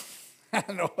Sunday morning.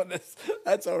 I know,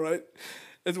 that's all right.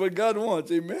 That's what God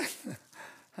wants, amen.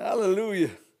 Hallelujah.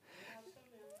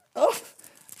 Oh,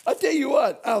 I tell you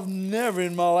what, I've never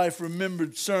in my life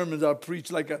remembered sermons I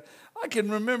preached like I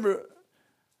can remember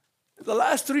the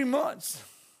last 3 months.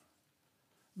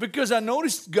 Because I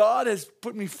noticed God has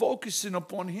put me focusing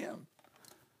upon Him.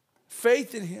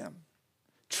 Faith in Him.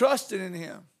 Trusting in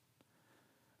Him.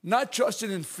 Not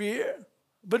trusting in fear,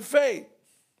 but faith.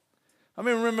 I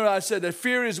mean, remember I said that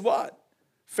fear is what?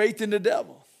 Faith in the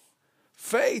devil.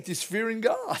 Faith is fearing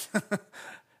God.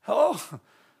 Oh,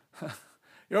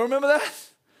 you remember that?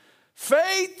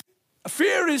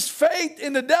 Fear is faith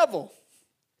in the devil.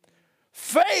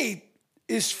 Faith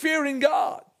is fearing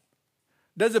God.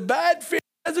 There's a bad fear,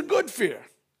 there's a good fear.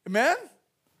 Amen?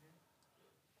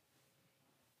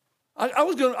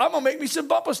 I'm gonna make me some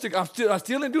bumper stickers. I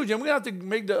still didn't do it. We're gonna have to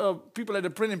make the people at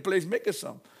the printing place make us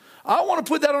some. I want to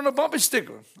put that on a bumper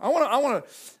sticker. I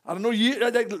don't know,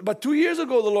 about 2 years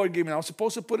ago the Lord gave me. I was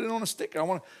supposed to put it on a sticker. I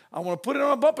want to put it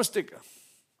on a bumper sticker.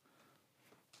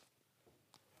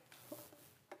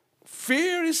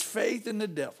 Fear is faith in the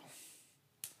devil.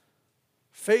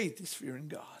 Faith is fearing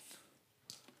God.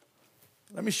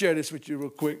 Let me share this with you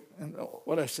real quick. And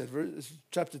what I said,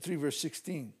 chapter 3, verse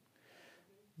 16.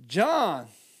 John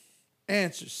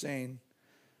answers, saying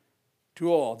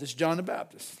to all, this is John the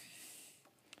Baptist,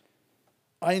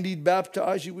 I indeed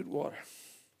baptize you with water,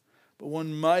 but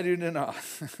one mightier than I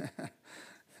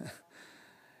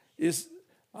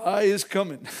is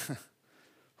coming,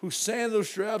 whose sandal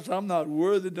straps I'm not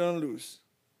worthy to unloose.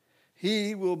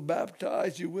 He will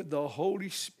baptize you with the Holy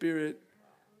Spirit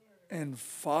and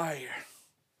fire.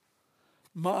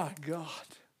 My God.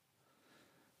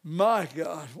 My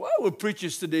God. Why would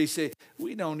preachers today say,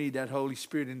 we don't need that Holy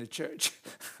Spirit in the church?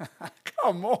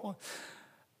 Come on.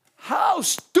 How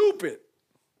stupid.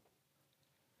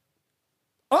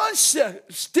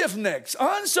 Stiff-necks,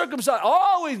 uncircumcised,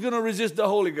 always going to resist the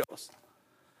Holy Ghost.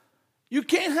 You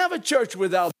can't have a church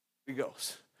without the Holy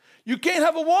Ghost. You can't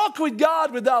have a walk with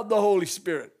God without the Holy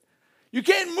Spirit. You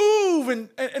can't move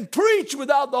and preach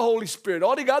without the Holy Spirit.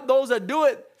 All they got those that do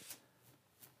it,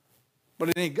 but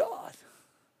it ain't God.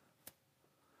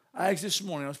 I asked this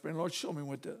morning, I was praying, Lord, show me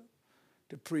what to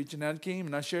preach. And that came,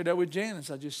 and I shared that with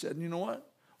Janice. I just said, you know what?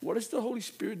 What is the Holy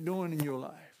Spirit doing in your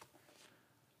life?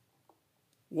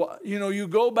 What, you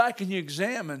go back and you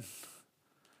examine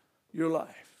your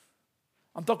life.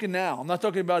 I'm talking now. I'm not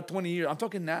talking about 20 years. I'm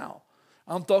talking now.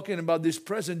 I'm talking about this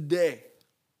present day.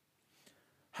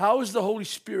 How has the Holy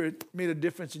Spirit made a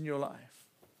difference in your life?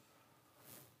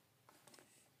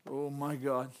 Oh, my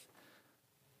God.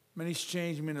 Man, He's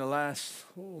changed me in the last,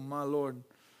 oh, my Lord.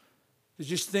 There's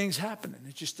just things happening.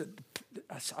 It's just that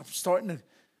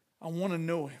I want to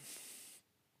know Him.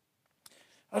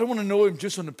 I don't want to know Him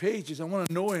just on the pages. I want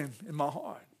to know Him in my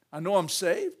heart. I know I'm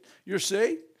saved. You're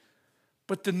saved.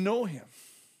 But to know Him.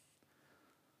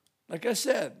 Like I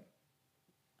said,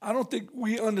 I don't think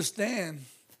we understand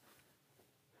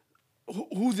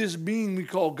who this being we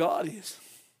call God is.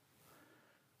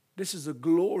 This is a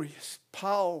glorious,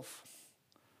 powerful,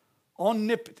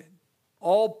 omnipotent,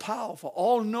 all-powerful,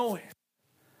 all-knowing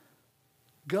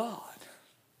God.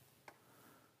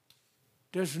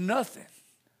 There's nothing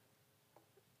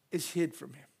is hid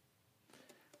from Him.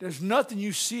 There's nothing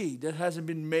you see that hasn't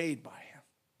been made by Him.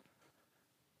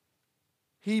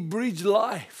 He breathes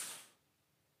life.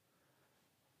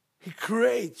 He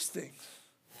creates things.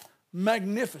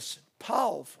 Magnificent,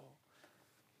 powerful.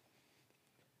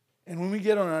 And when we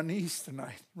get on our knees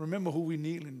tonight, remember who we're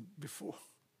kneeling before.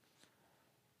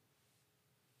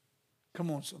 Come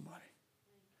on, somebody.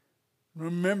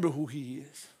 Remember who He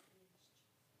is.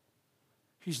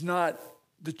 He's not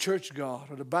the church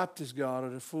God or the Baptist God or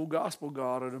the full gospel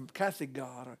God or the Catholic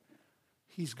God.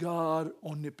 He's God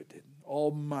omnipotent,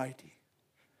 almighty.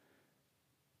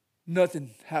 Nothing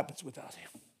happens without Him.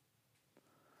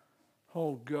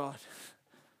 Oh, God.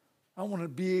 I want to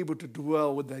be able to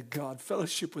dwell with that God,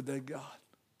 fellowship with that God.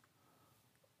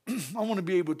 I want to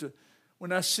be able to,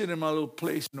 when I sit in my little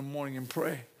place in the morning and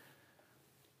pray,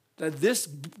 that this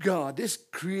God, this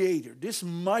Creator, this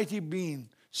mighty being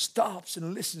stops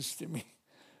and listens to me.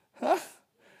 Huh?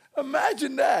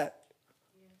 Imagine that.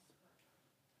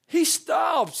 He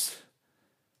stops.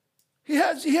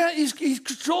 He's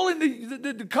controlling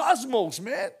the cosmos,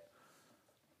 man.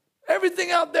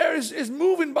 Everything out there is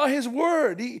moving by His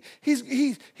word. He's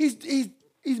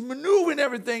maneuvering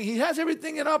everything. He has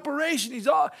everything in operation.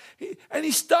 And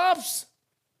He stops.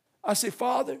 I say,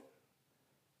 Father,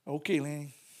 okay,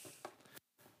 Lanny,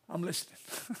 I'm listening.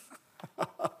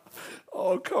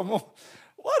 Oh, come on.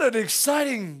 What an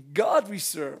exciting God we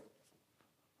serve.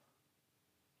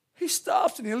 He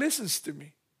stops and he listens to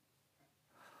me.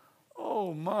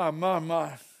 Oh, my.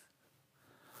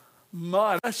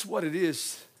 That's what it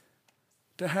is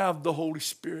to have the Holy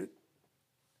Spirit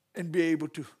and be able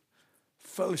to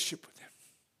fellowship with Him.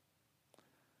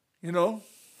 You know,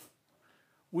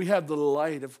 we have the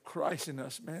light of Christ in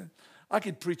us, man. I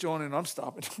could preach on and I'm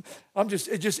stopping.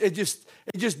 It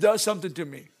just does something to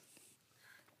me.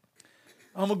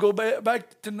 I'm going to go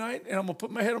back tonight and I'm going to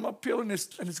put my head on my pillow and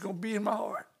it's going to be in my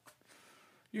heart.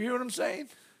 You hear what I'm saying?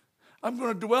 I'm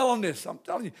going to dwell on this. I'm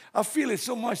telling you, I feel it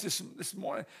so much this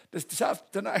morning,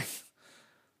 tonight.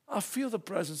 I feel the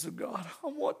presence of God. I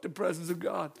want the presence of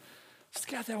God.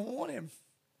 I want Him.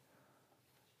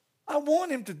 I want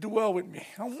Him to dwell with me.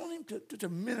 I want Him to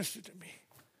minister to me.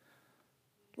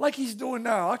 Like He's doing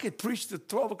now. I could preach to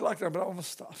 12 o'clock now, but I'm going to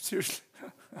stop, seriously.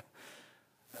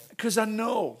 Because I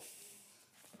know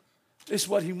it's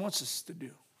what He wants us to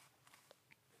do.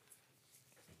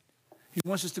 He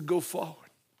wants us to go forward.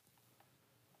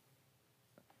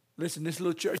 Listen, this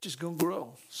little church is going to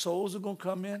grow. Souls are going to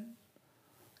come in.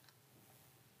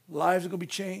 Lives are going to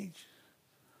be changed.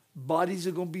 Bodies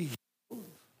are going to be healed.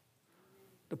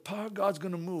 The power of God's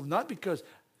going to move. Not because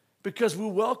we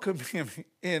welcome Him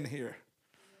in here.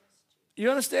 You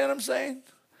understand what I'm saying?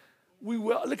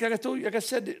 Look, like I told you, like I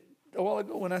said a while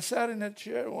ago, when I sat in that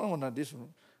chair, well, not this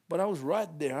one, but I was right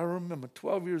there. I remember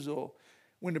 12 years old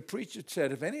when the preacher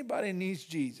said, if anybody needs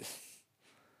Jesus,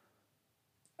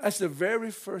 that's the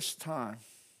very first time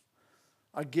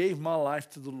I gave my life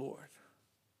to the Lord.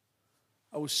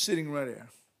 I was sitting right there.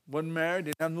 Wasn't married,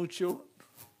 didn't have no children.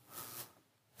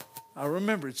 I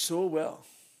remember it so well.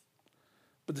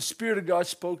 But the Spirit of God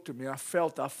spoke to me. I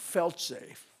felt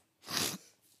safe.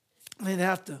 I didn't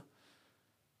have to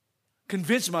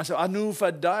convince myself. I knew if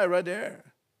I'd die right there.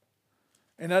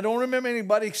 And I don't remember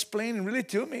anybody explaining really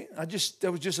to me.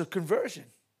 That was just a conversion.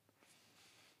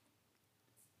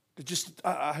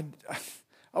 I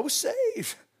was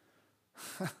saved.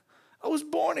 I was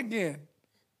born again.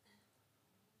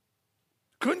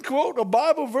 Couldn't quote a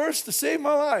Bible verse to save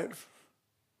my life.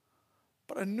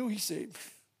 But I knew He saved me.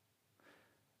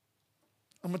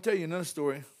 I'm going to tell you another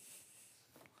story.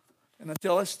 And I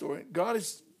tell that story.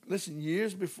 Listen,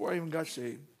 years before I even got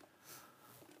saved,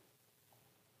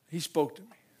 He spoke to me.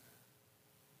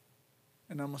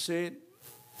 And I'm going to say it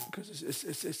because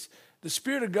it's the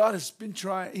Spirit of God has been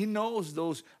trying. He knows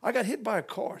those. I got hit by a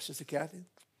car, Sister Kathy.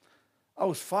 I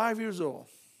was 5 years old.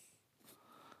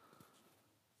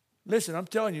 Listen, I'm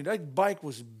telling you, that bike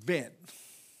was bent.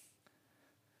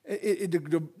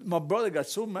 My brother got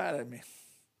so mad at me.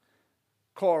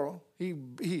 Carl, he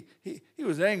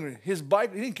was angry. His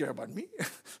bike, he didn't care about me.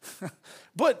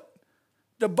 But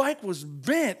the bike was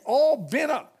bent, all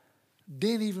bent up.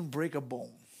 Didn't even break a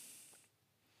bone.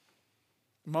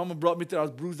 Mama brought me there. I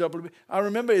was bruised up a little bit. I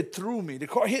remember it threw me. The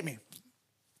car hit me.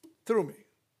 Threw me.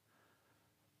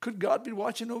 Could God be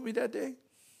watching over me that day?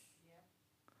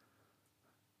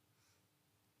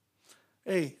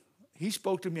 Yeah. Hey, He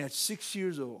spoke to me at 6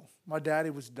 years old. My daddy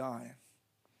was dying.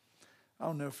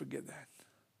 I'll never forget that.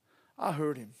 I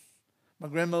heard Him. My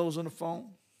grandmother was on the phone.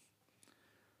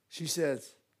 She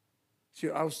says,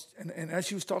 and as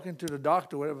she was talking to the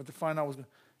doctor, whatever, to find out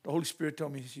the Holy Spirit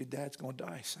told me, your dad's going to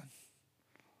die, son.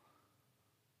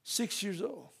 6 years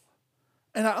old.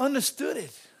 And I understood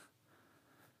it.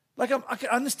 Like I can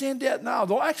understand that now.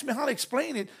 Don't ask me how to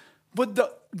explain it. But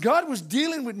God was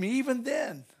dealing with me even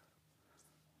then.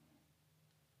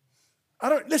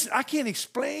 I can't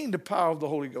explain the power of the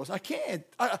Holy Ghost. I can't.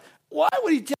 Why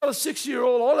would He tell a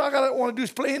 6-year-old, all I want to do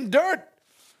is play in dirt?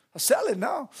 I sell it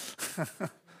now.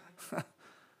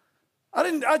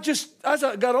 As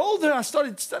I got older, I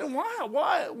started studying,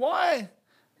 why?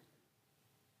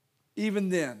 Even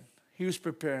then, He was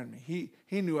preparing me.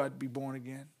 He knew I'd be born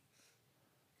again.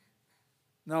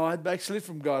 Now, I'd backslid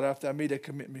from God after I made that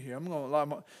commitment here. I'm going to lie.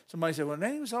 Somebody said,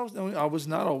 no, I was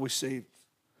not always saved.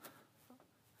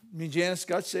 Me and Janice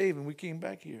got saved and we came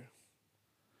back here.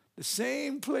 The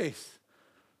same place.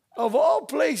 Of all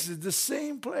places, the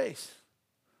same place.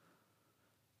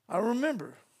 I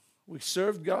remember we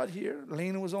served God here.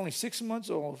 Lena was only 6 months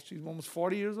old. She's almost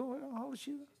 40 years old. How old is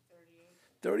she?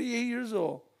 38 years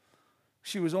old.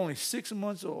 She was only 6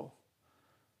 months old.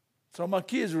 So my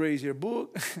kids raised here.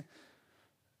 Book,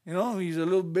 he's a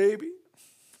little baby.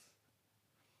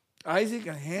 Isaac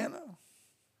and Hannah.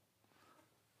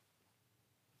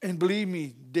 And believe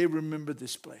me, they remember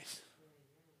this place.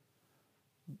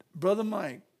 Brother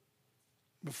Mike,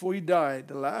 before he died,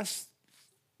 the last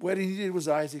wedding he did was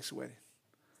Isaac's wedding.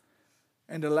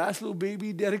 And the last little baby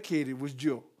he dedicated was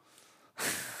Joe.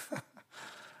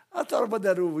 I thought about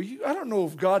that over. I don't know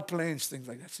if God plans things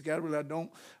like that. God, really, I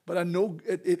don't. But I know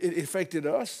it affected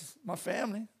us, my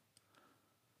family.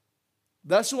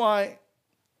 That's why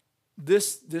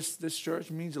this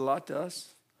church means a lot to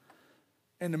us.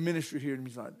 And the ministry here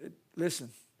means a lot. Listen,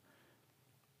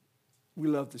 we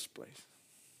love this place.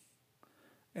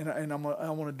 And I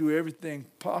want to do everything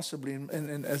possibly,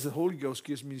 and as the Holy Ghost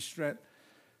gives me the strength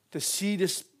to see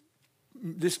this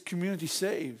community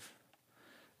saved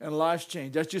and lives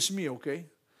changed. That's just me, okay?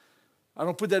 I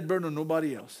don't put that burden on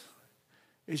nobody else.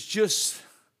 It's just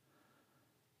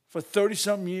for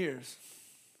 30-something years,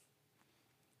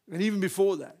 and even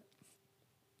before that,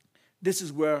 this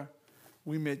is where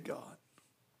we met God.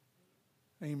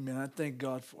 Amen. I thank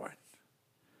God for it.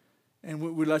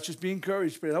 And let's just be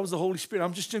encouraged. That was the Holy Spirit.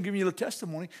 I'm just giving you a little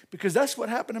testimony because that's what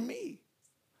happened to me.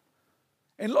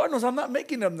 And Lord knows I'm not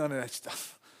making up none of that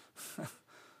stuff.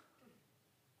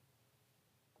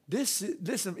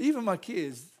 Listen, even my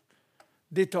kids,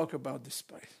 they talk about this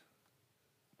place.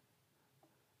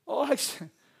 I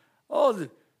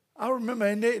remember,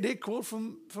 and they quote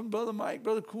from Brother Mike,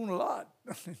 Brother Kuhn a lot.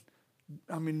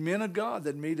 I mean, men of God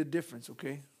that made a difference,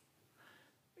 okay?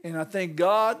 And I thank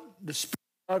God, the Spirit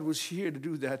of God was here to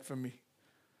do that for me.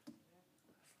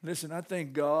 Listen, I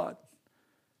thank God.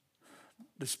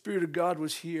 The Spirit of God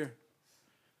was here.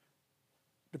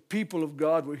 The people of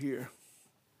God were here.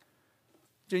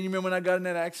 Do you remember when I got in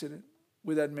that accident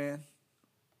with that man?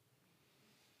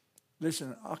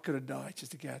 Listen, I could have died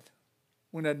just to get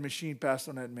when that machine passed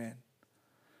on that man.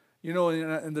 You know,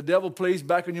 and the devil plays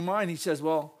back in your mind. He says,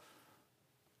 well,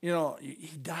 you know, he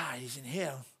died. He's in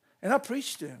hell. And I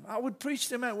preached to him. I would preach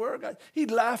to him at work. He'd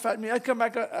laugh at me. I'd come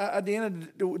back at the end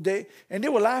of the day, and they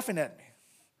were laughing at me,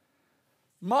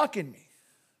 mocking me.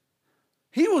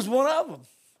 He was one of them.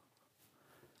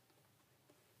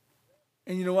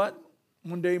 And you know what?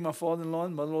 One day, my father-in-law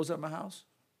and mother-in-law was at my house.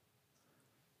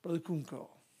 Brother Kuhn called.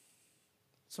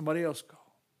 Somebody else called.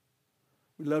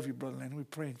 We love you, Brother Landon. We're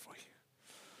praying for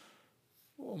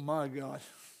you. Oh, my God.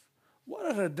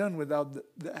 What had I done without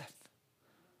that?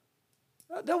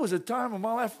 That was a time of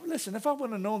my life. Listen, if I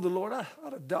wouldn't have known the Lord, I'd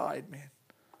have died, man.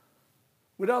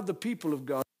 Without the people of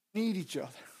God, we need each other.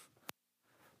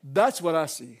 That's what I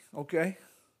see, okay?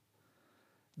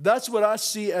 That's what I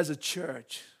see as a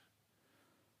church.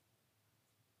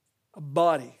 A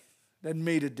body that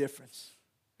made a difference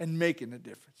and making a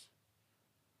difference.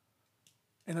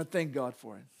 And I thank God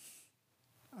for it.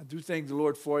 I do thank the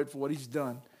Lord for it, for what He's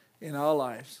done in our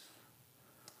lives.